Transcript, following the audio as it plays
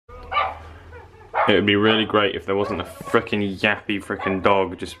It would be really great if there wasn't a frickin' yappy frickin'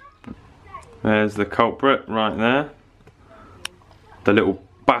 dog just... There's the culprit right there. The little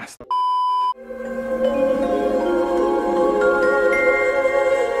bastard.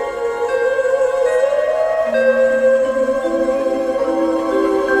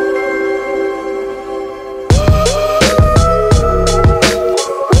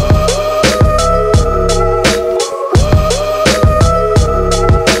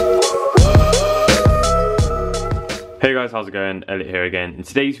 Hey guys, how's it going? Elliot here again. In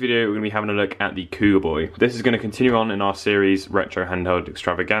today's video we're going to be having a look at the Cougar Boy. This is going to continue on in our series Retro Handheld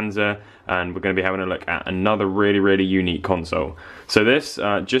Extravaganza, and we're going to be having a look at another really unique console. So this,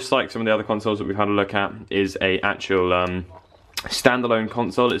 just like some of the other consoles that we've had a look at, is a actual standalone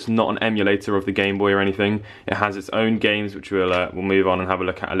console. It's not an emulator of the Game Boy or anything. It has its own games, which we'll move on and have a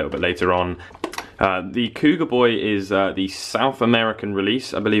look at a little bit later on. The Cougar Boy is the South American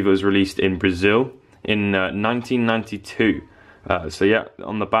release. I believe it was released in Brazil in 1992. So yeah,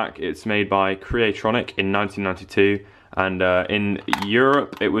 on the back it's made by Creatronic in 1992, and in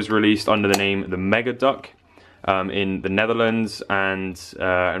Europe it was released under the name the Mega Duck, in the Netherlands and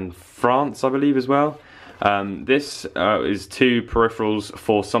France, I believe, as well. This is two peripherals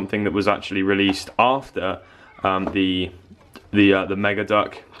for something that was actually released after the Mega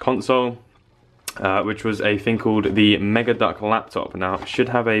Duck console, which was a thing called the Mega Duck laptop. Now I should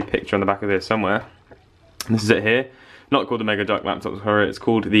have a picture on the back of this somewhere. This is it here. Not called the Mega Duck laptop, sorry, it's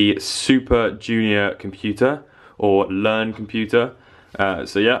called the Super Junior Computer, or Learn Computer.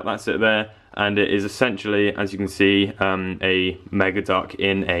 So yeah, that's it there, and it is essentially, as you can see, a Mega Duck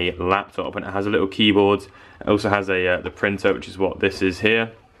in a laptop, and it has a little keyboard. It also has a the printer, which is what this is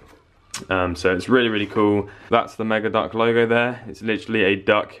here. So it's really cool. That's the Mega Duck logo there. It's literally a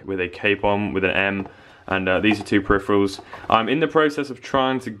duck with a cape on with an M. And these are two peripherals. I'm in the process of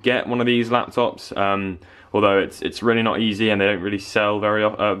trying to get one of these laptops, although it's really not easy, and they don't really sell very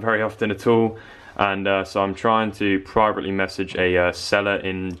often at all. And so I'm trying to privately message a seller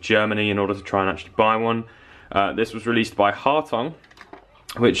in Germany in order to try and actually buy one. This was released by Hartung,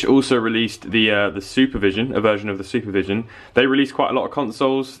 which also released the Supervision, a version of the Supervision. They released quite a lot of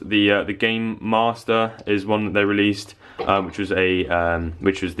consoles. The Game Master is one that they released, which was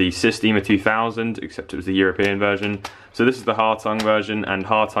the Systema 2000, except it was the European version. So this is the Hartung version, and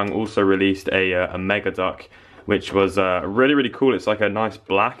Hartung also released a Mega Duck, which was really cool. It's like a nice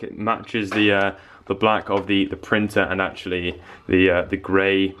black. It matches the black of the printer, and actually the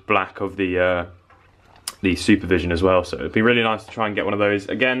grey black of the Supervision as well. So it'd be really nice to try and get one of those.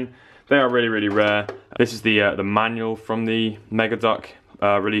 Again, they are really rare. This is the manual from the Mega Duck,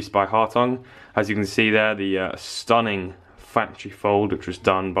 released by Hartung. As you can see there, the stunning factory fold, which was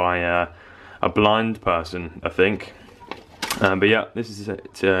done by a blind person, I think. But yeah, this is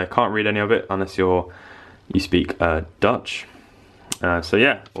it. Can't read any of it unless you speak Dutch. So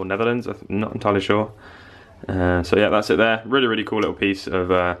yeah, or Netherlands, I'm not entirely sure. So yeah, that's it there. Really cool little piece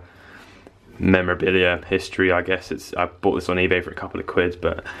of memorabilia history, I guess. I bought this on eBay for a couple of quid,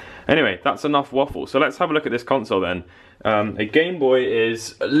 but anyway, that's enough waffle. So let's have a look at this console then. A Game Boy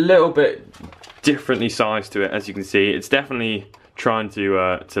is a little bit differently sized to it, as you can see. It's definitely trying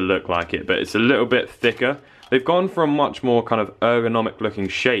to look like it, but it's a little bit thicker. They've gone for a much more kind of ergonomic looking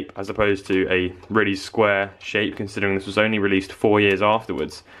shape as opposed to a really square shape, considering this was only released 4 years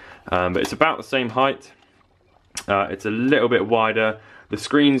afterwards. But it's about the same height. It's a little bit wider. The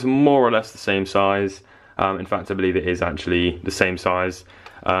screen's more or less the same size. In fact, I believe it is actually the same size.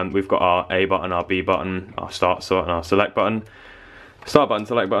 We've got our A button, our B button, our start and our select button. Start button,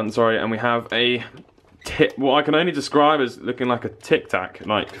 select button, sorry, and we have a what I can only describe as looking like a Tic Tac,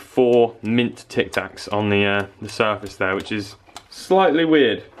 like 4 mint Tic Tacs on the surface there, which is slightly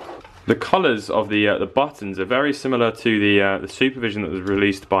weird. The colours of the buttons are very similar to the Supervision that was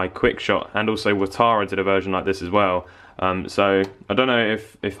released by Quickshot, and also Watara did a version like this as well. So I don't know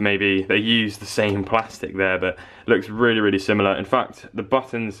if maybe they used the same plastic there, but it looks really similar. In fact, the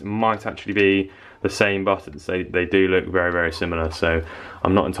buttons might actually be the same buttons. They do look very similar, so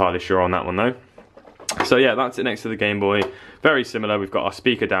I'm not entirely sure on that one though. So yeah, that's it next to the Game Boy. Very similar. We've got our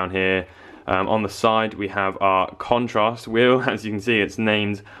speaker down here. On the side we have our contrast wheel. As you can see, it's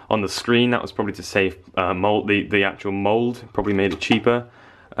named on the screen. That was probably to save the actual mold, probably made it cheaper.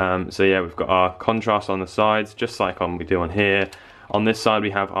 So yeah, we've got our contrast on the sides, just like we do on here. On this side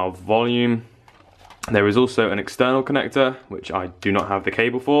we have our volume. There is also an external connector, which I do not have the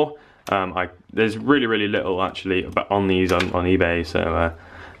cable for. There's really little actually on these on eBay, so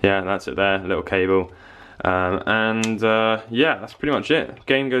yeah, that's it there, a little cable. Yeah, that's pretty much it.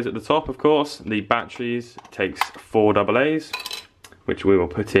 Game goes at the top, of course. The batteries takes 4 AA's, which we will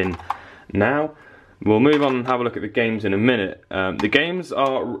put in now. We'll move on and have a look at the games in a minute. The games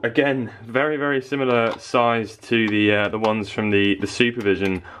are, again, very, very similar size to the ones from the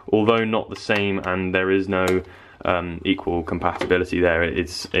Supervision, although not the same, and there is no equal compatibility there.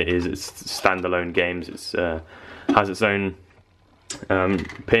 It's standalone games. It's has its own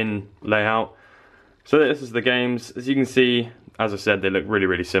pin layout. So this is the games. As you can see, as I said, they look really,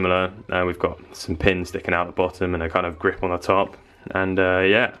 really similar. We've got some pins sticking out the bottom and a kind of grip on the top, and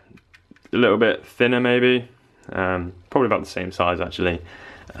yeah, a little bit thinner maybe, probably about the same size actually,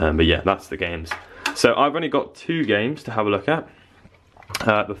 but yeah, that's the games. So I've only got 2 games to have a look at.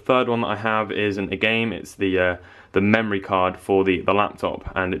 The third one that I have isn't a game, it's the memory card for the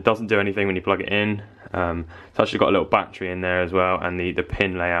laptop, and it doesn't do anything when you plug it in. It's actually got a little battery in there as well, and the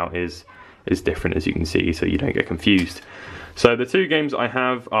pin layout is different, as you can see, so you don't get confused. So the 2 games I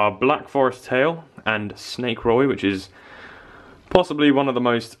have are Black Forest Tale and Snake Roy, which is possibly one of the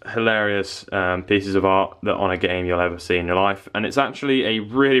most hilarious pieces of art that on a game you'll ever see in your life, and it's actually a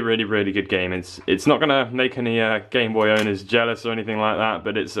really, really, really good game. It's not gonna make any Game Boy owners jealous or anything like that,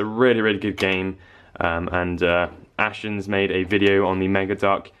 but it's a really, really good game. And Ashens made a video on the Mega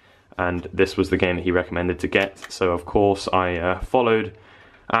Duck, and this was the game that he recommended to get. So of course I followed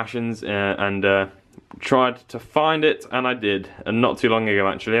Ashens and tried to find it, and I did, and not too long ago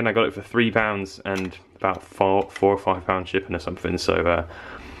actually, and I got it for £3 and about £4 or £5 shipping or something. So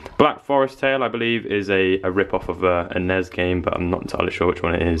Black Forest Tale, I believe, is a rip-off of a NES game, but I'm not entirely sure which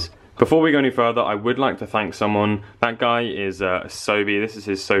one it is. Before we go any further, I would like to thank someone. That guy is Asobi. This is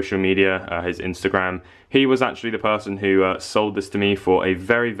his social media, his Instagram. He was actually the person who sold this to me for a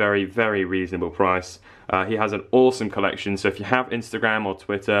very, very, very reasonable price. He has an awesome collection, so if you have Instagram or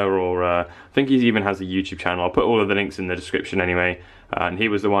Twitter, or I think he even has a YouTube channel, I'll put all of the links in the description anyway, and he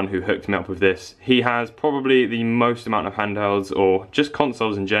was the one who hooked me up with this. He has probably the most amount of handhelds, or just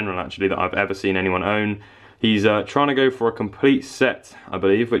consoles in general actually, that I've ever seen anyone own. He's trying to go for a complete set, I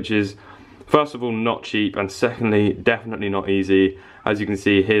believe, which is, first of all, not cheap, and secondly, definitely not easy. As you can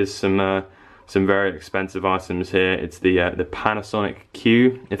see, here's some very expensive items here. It's the Panasonic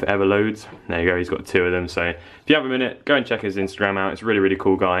Q, if it ever loads. There you go, he's got 2 of them. So if you have a minute, go and check his Instagram out. It's a really, really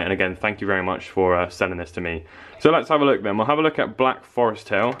cool guy. And again, thank you very much for sending this to me. So let's have a look then. We'll have a look at Black Forest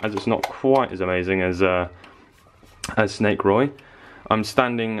Tale, as it's not quite as amazing as Snake Roy. I'm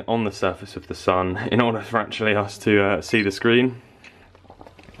standing on the surface of the sun in order for actually us to see the screen.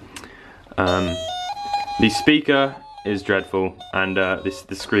 The speaker is dreadful, and the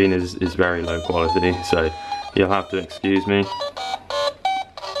screen is very low quality, so you'll have to excuse me.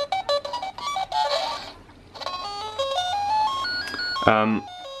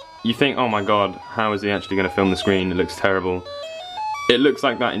 You think, oh my god, how is he actually going to film the screen? It looks terrible. It looks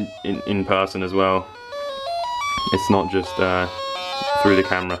like that in person as well. It's not just through the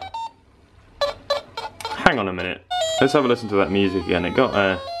camera. Hang on a minute. Let's have a listen to that music again. It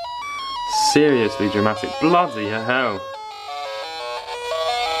got seriously dramatic. Bloody hell.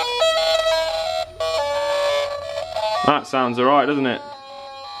 That sounds alright, doesn't it?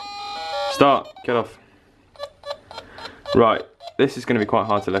 Start. Get off. Right. This is going to be quite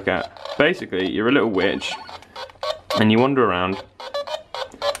hard to look at. Basically, you're a little witch, and you wander around,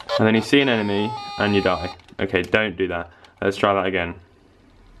 and then you see an enemy, and you die. Okay, don't do that. Let's try that again.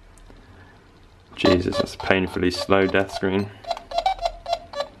 Jesus, that's a painfully slow death screen.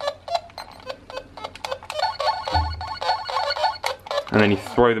 And then you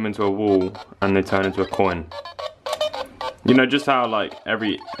throw them into a wall, and they turn into a coin. You know, just how like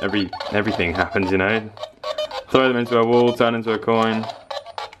everything happens, you know? Throw them into a wall, turn into a coin.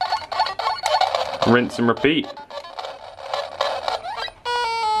 Rinse and repeat.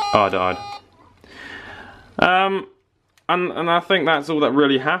 Oh, I died. And I think that's all that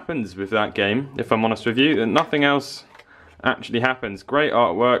really happens with that game, if I'm honest with you. Nothing else actually happens. Great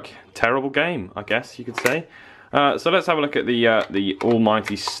artwork, terrible game, I guess you could say. So let's have a look at the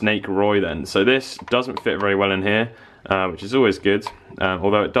almighty Snake Roy then. So this doesn't fit very well in here, which is always good.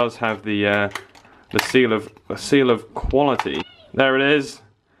 Although it does have the seal of quality. There it is,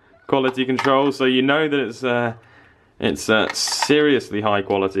 quality control. So you know that it's seriously high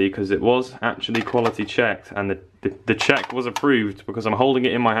quality, because it was actually quality checked, and the check was approved because I'm holding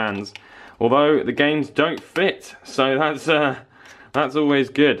it in my hands. Although the games don't fit, so that's always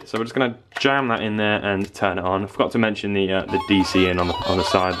good. So we're just gonna jam that in there and turn it on. I forgot to mention the DC in on the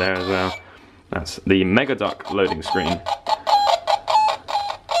side there as well. That's the Mega Duck loading screen.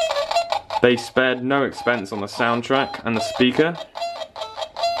 They spared no expense on the soundtrack and the speaker.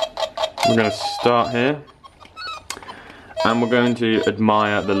 We're gonna start here, and we're going to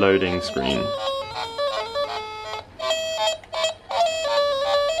admire the loading screen.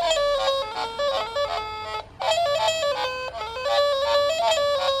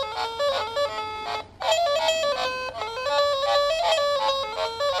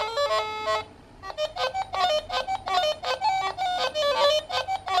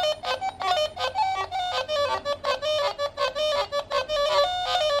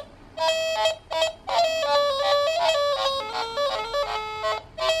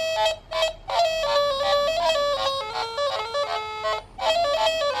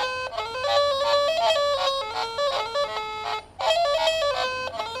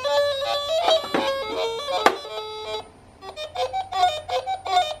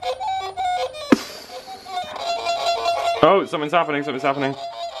 something's happening, something's happening.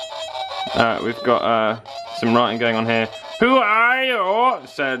 We've got some writing going on here. Who are you?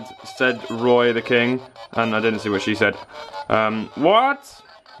 Said Roy the king. And I didn't see what she said. What?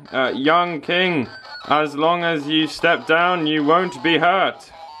 Young king, as long as you step down, you won't be hurt.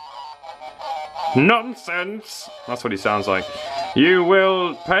 Nonsense! That's what he sounds like. You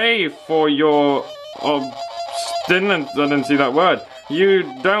will pay for your obstinance. I didn't see that word. You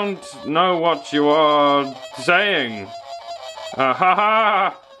don't know what you are saying. Ha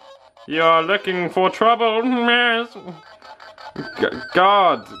ha! You're looking for trouble. Yes.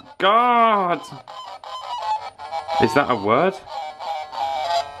 God. Is that a word?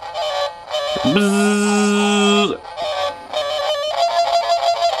 Bzzz.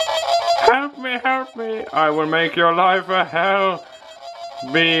 Help me. I will make your life a hell.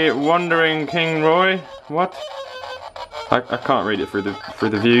 Be wondering, King Roy. What? I can't read it through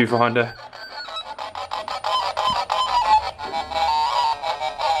the viewfinder.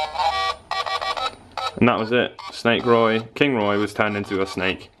 And that was it. Snake Roy, King Roy was turned into a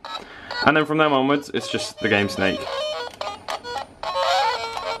snake. And then from then onwards, it's just the game Snake.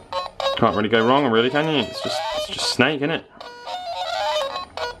 Can't really go wrong, really, can you? It's just Snake, innit?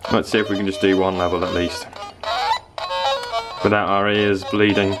 Let's see if we can just do one level at least. Without our ears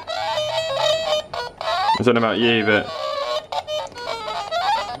bleeding. I don't know about you, but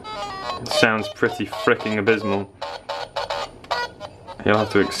it sounds pretty fricking abysmal. You'll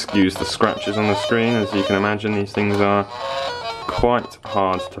have to excuse the scratches on the screen. As you can imagine, these things are quite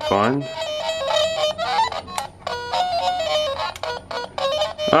hard to find.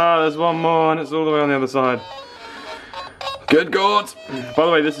 Ah, there's one more and it's all the way on the other side. Good God! By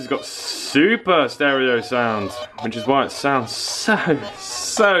the way, this has got super stereo sound, which is why it sounds so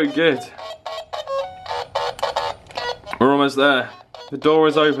good. We're almost there. The door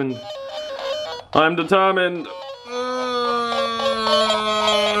is opened. I'm determined.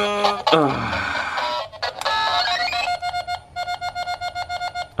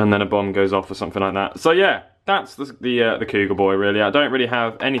 And then a bomb goes off or something like that. So yeah, that's the Cougar Boy really. I don't really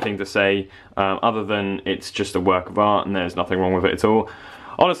have anything to say other than it's just a work of art and there's nothing wrong with it at all.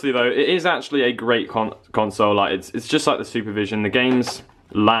 Honestly though, it is actually a great console. Like it's just like the Supervision. The games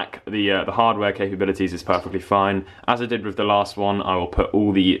lack the hardware capabilities is perfectly fine. As I did with the last one, I will put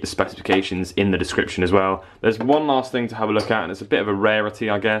all the specifications in the description as well. There's one last thing to have a look at, and it's a bit of a rarity,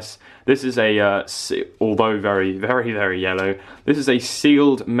 I guess. This is a, although very yellow, this is a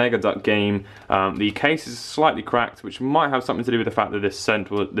sealed Megaduck game. The case is slightly cracked, which might have something to do with the fact that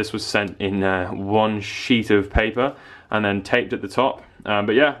this was sent in one sheet of paper and then taped at the top.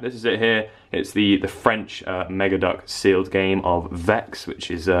 But yeah, this is it here. It's the French Megaduck sealed game of Vex, which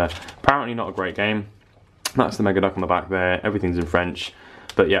is apparently not a great game. That's the Megaduck on the back there. Everything's in French.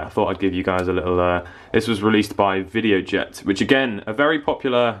 But yeah, I thought I'd give you guys a little... this was released by Videojet, which again, a very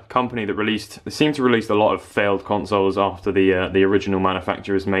popular company that they seem to release a lot of failed consoles after the original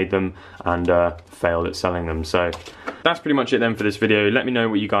manufacturers made them and failed at selling them. So that's pretty much it then for this video. Let me know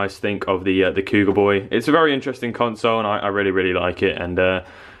what you guys think of the Cougar Boy. It's a very interesting console and I really like it. And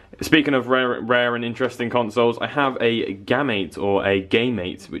speaking of rare and interesting consoles, I have a Gamate or a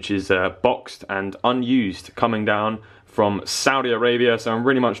Gaymate, which is boxed and unused, coming down from Saudi Arabia. So I'm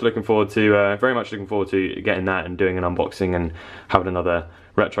very much looking forward to getting that and doing an unboxing and having another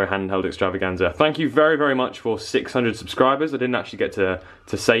retro handheld extravaganza. Thank you very much for 600 subscribers. I didn't actually get to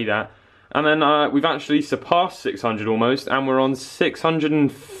say that. And then we've actually surpassed 600 almost, and we're on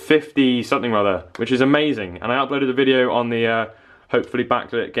 650 something or other, which is amazing. And I uploaded a video on the hopefully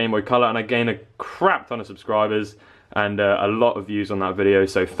backlit Game Boy Color, and I gained a crap ton of subscribers and a lot of views on that video.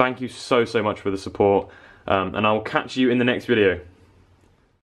 So thank you so much for the support, and I'll catch you in the next video.